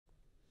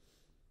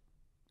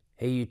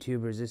Hey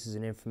YouTubers, this is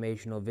an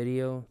informational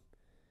video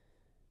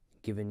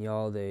giving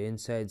y'all the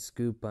inside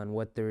scoop on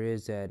what there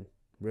is at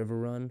River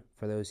Run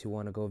for those who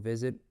want to go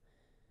visit.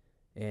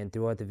 And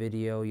throughout the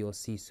video you'll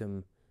see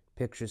some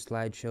picture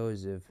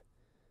slideshows of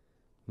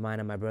mine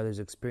and my brother's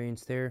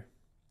experience there.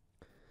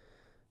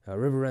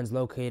 River Run's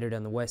located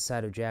on the west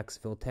side of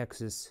Jacksonville,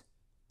 Texas.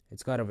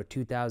 It's got over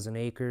 2,000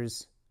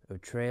 acres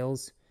of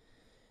trails,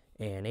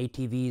 and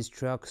ATVs,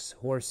 trucks,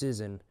 horses,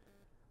 and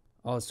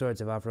all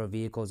sorts of off-road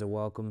vehicles are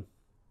welcome.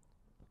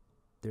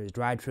 There's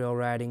dry trail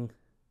riding,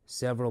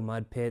 several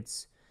mud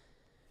pits,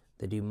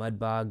 they do mud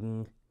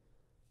bogging,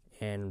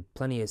 and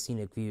plenty of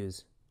scenic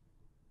views.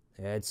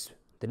 The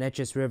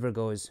Neches River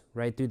goes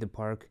right through the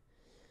park,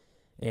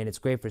 and it's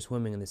great for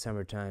swimming in the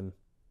summertime.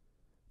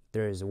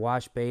 There's a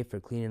wash bay for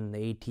cleaning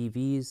the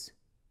ATVs.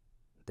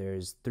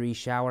 There's 3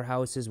 shower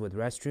houses with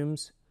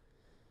restrooms.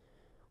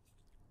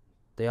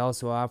 They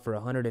also offer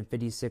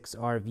 156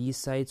 RV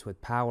sites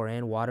with power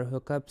and water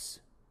hookups.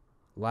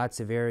 Lots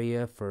of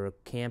area for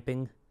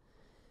camping.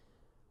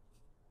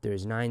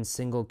 There's 9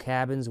 single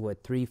cabins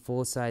with 3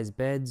 full-size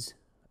beds,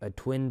 a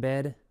twin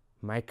bed,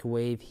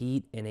 microwave,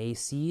 heat, and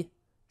AC,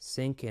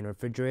 sink, and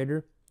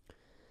refrigerator.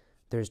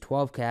 There's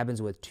 12 cabins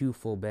with 2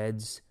 full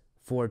beds,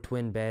 4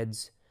 twin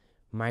beds,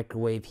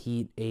 microwave,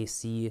 heat,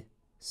 AC,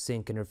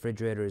 sink, and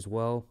refrigerator as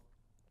well.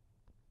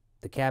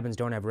 The cabins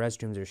don't have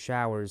restrooms or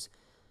showers,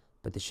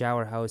 but the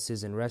shower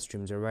houses and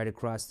restrooms are right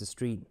across the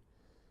street.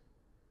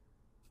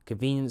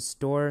 Convenience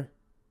store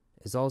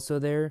is also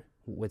there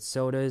with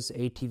sodas,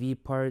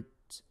 ATV parts,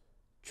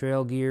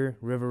 trail gear,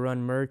 River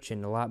Run merch,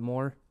 and a lot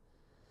more.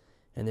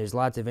 And there's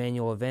lots of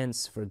annual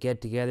events for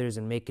get-togethers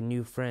and making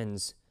new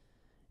friends,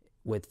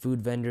 with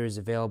food vendors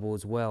available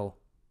as well.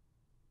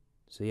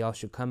 So y'all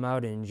should come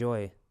out and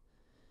enjoy.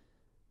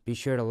 Be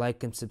sure to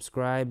like and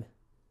subscribe,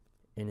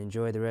 and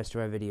enjoy the rest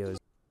of our videos.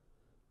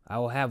 I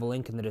will have a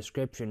link in the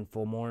description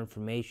for more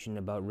information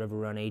about River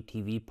Run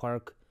ATV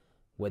Park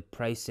with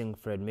pricing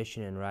for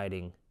admission and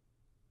riding.